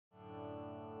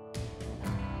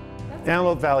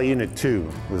Antelope Valley Unit 2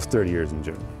 was 30 years in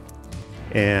June.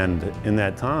 And in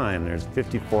that time, there's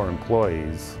 54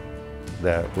 employees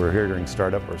that were here during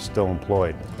startup are still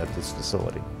employed at this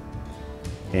facility.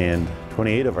 And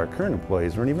 28 of our current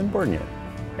employees weren't even born yet.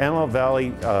 Antelope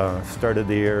Valley started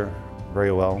the year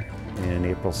very well. And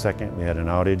April 2nd, we had an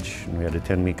outage, and we had a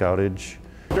 10-week outage.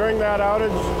 During that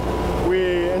outage,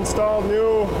 we installed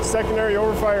new secondary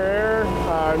overfire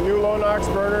air, new low-NOx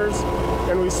burners,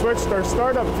 and we switched our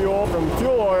startup fuel from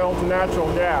fuel oil to natural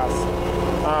gas.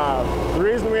 The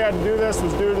reason we had to do this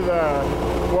was due to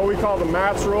what we call the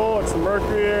MATS rule. It's the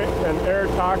mercury and air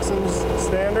toxins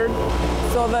standard.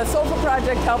 So the SOFA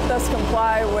project helped us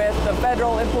comply with the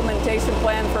federal implementation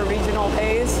plan for regional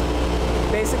haze.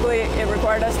 Basically, it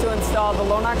required us to install the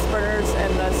low-NOx burners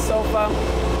and the SOFA,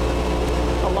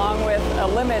 along with a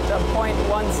limit of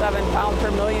 0.17 pound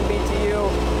per million BTU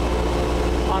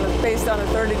based on a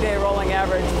 30-day rolling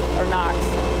average, or NOx.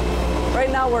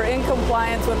 Right now, we're in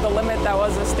compliance with the limit that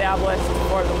was established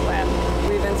for the plant.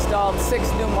 We've installed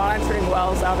 6 new monitoring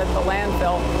wells out at the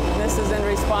landfill. This is in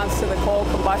response to the coal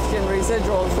combustion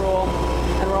residuals rule.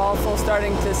 And we're also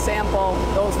starting to sample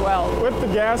those wells. With the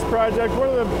gas project,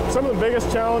 some of the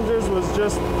biggest challenges was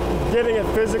just getting it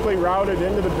physically routed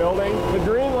into the building. The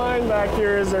green line back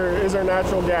here is our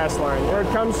natural gas line. Where it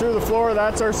comes through the floor,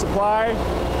 that's our supply.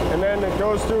 And then it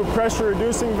goes through pressure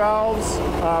reducing valves,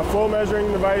 flow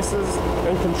measuring devices,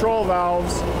 and control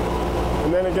valves.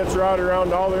 And then it gets routed around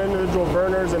to all the individual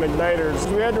burners and igniters.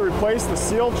 We had to replace the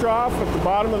seal trough at the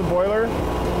bottom of the boiler.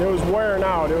 It was wearing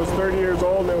out. It was 30 years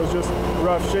old and it was just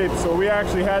rough shape. So we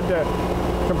actually had to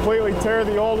completely tear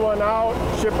the old one out,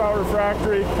 ship out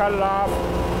refractory, cut it off,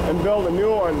 and build a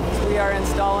new one. We are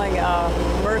installing a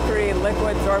mercury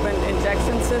liquid sorbent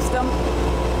injection system.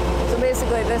 So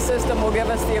basically this system will give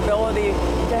us the ability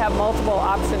to have multiple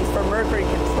options for mercury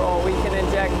control. We can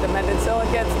inject amended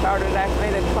silicates, powdered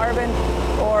activated carbon,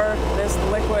 or this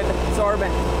liquid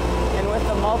sorbent. And with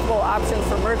the multiple options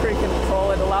for mercury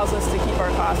control, it allows us to keep our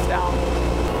costs down.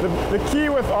 The key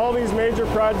with all these major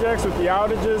projects, with the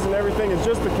outages and everything, is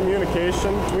just the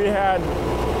communication. We had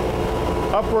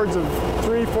upwards of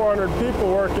 300-400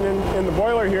 people working in the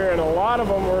boiler here, and a lot of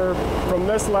them were from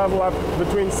this level up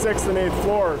between 6th and 8th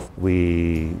floors.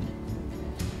 We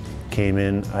came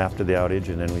in after the outage,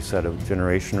 and then we set a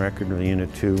generation record in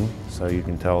Unit 2, so you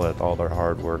can tell that all their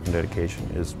hard work and dedication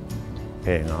is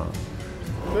paying off.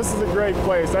 This is a great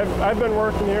place. I've been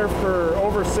working here for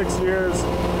over 6 years.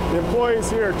 The employees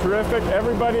here are terrific.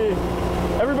 Everybody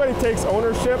takes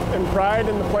ownership and pride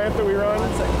in the plant that we run.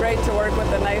 It's great to work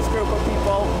with a nice group of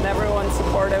people, and everyone's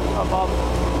supportive of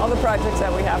all the projects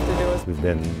that we have to do. We've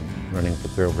been running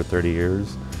for over 30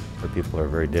 years, where people are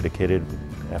very dedicated.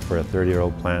 For a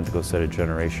 30-year-old plant to go set a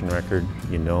generation record,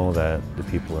 you know that the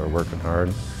people are working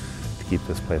hard to keep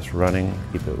this place running,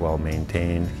 keep it well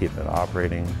maintained, keep it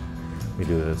operating. We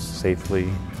do this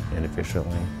safely and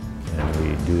efficiently, and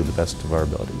we do the best of our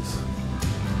abilities.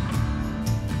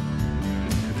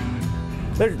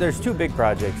 There's 2 big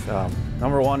projects.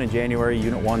 Number 1, in January,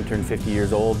 Unit 1 turned 50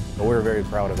 years old. But we're very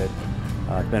proud of it.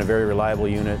 It's been a very reliable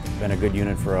unit, been a good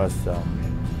unit for us.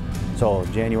 So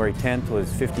January 10th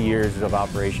was 50 years of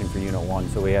operation for Unit 1,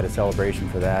 so we had a celebration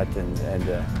for that, and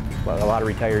a lot of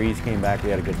retirees came back. We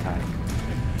had a good time.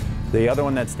 The other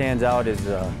one that stands out is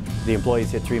the employees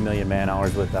hit 3 million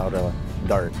man-hours without a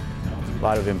dart. A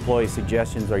lot of employee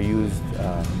suggestions are used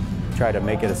to try to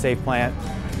make it a safe plant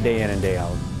day in and day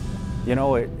out. You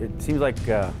know, it seems like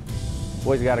we've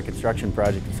always got a construction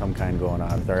project of some kind going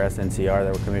on with our SNCR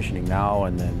that we're commissioning now,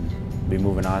 and then be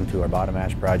moving on to our bottom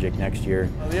ash project next year.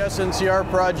 The SNCR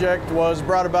project was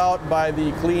brought about by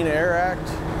the Clean Air Act.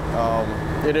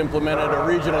 It implemented a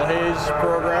regional haze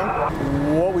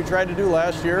program. What we tried to do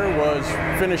last year was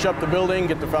finish up the building,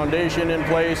 get the foundation in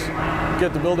place,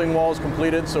 get the building walls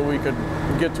completed so we could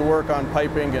get to work on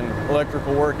piping and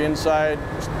electrical work inside,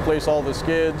 place all the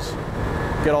skids,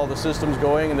 get all the systems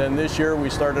going, and then this year we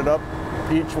started up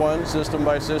each one system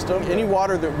by system. Any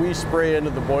water that we spray into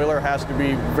the boiler has to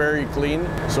be very clean.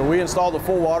 So we installed a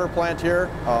full water plant here.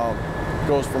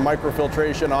 Goes from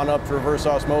microfiltration on up to reverse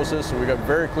osmosis, so we got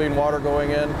very clean water going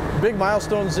in. Big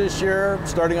milestones this year,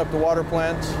 starting up the water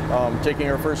plant, taking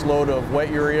our first load of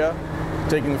wet urea,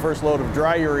 taking the first load of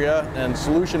dry urea and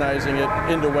solutionizing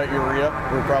it into wet urea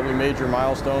were probably major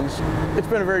milestones. It's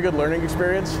been a very good learning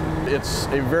experience. It's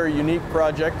a very unique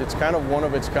project. It's kind of one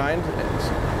of its kind.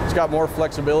 It's got more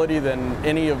flexibility than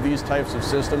any of these types of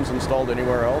systems installed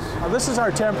anywhere else. This is our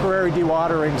temporary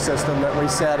dewatering system that we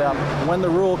set up. When the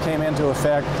rule came into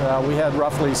effect, we had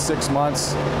roughly 6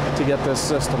 months to get this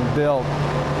system built.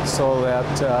 so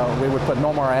that we would put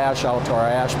no more ash out to our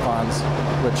ash ponds,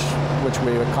 which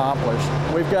we accomplished.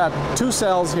 We've got 2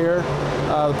 cells here.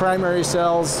 The primary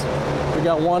cells, we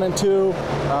got 1 and 2.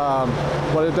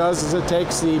 What it does is it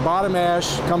takes the bottom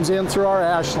ash, comes in through our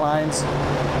ash lines,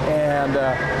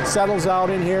 and settles out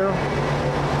in here.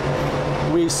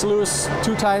 We sluice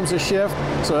 2 times a shift,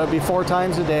 so it'd be 4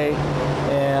 times a day,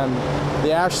 and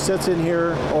the ash sits in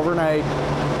here overnight,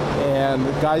 and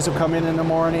the guys will come in the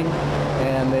morning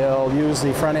and they'll use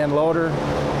the front end loader,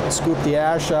 scoop the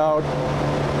ash out,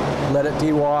 let it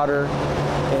dewater,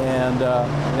 and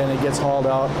then it gets hauled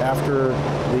out after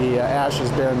the ash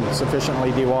has been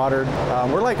sufficiently dewatered.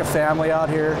 We're like a family out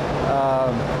here.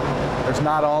 There's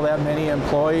not all that many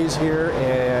employees here,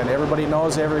 and everybody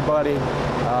knows everybody.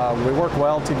 We work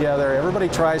well together. Everybody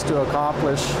tries to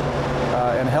accomplish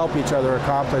and help each other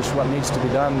accomplish what needs to be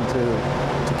done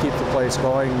to keep the place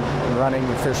going and running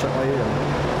efficiently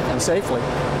and safely.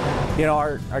 You know,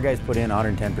 our guys put in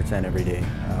 110% every day.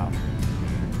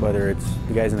 Whether it's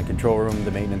the guys in the control room, the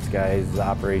maintenance guys, the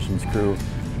operations crew,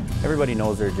 everybody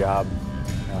knows their job,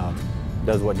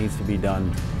 does what needs to be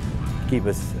done to keep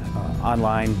us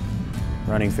online,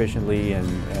 running efficiently and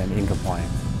in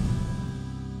compliance.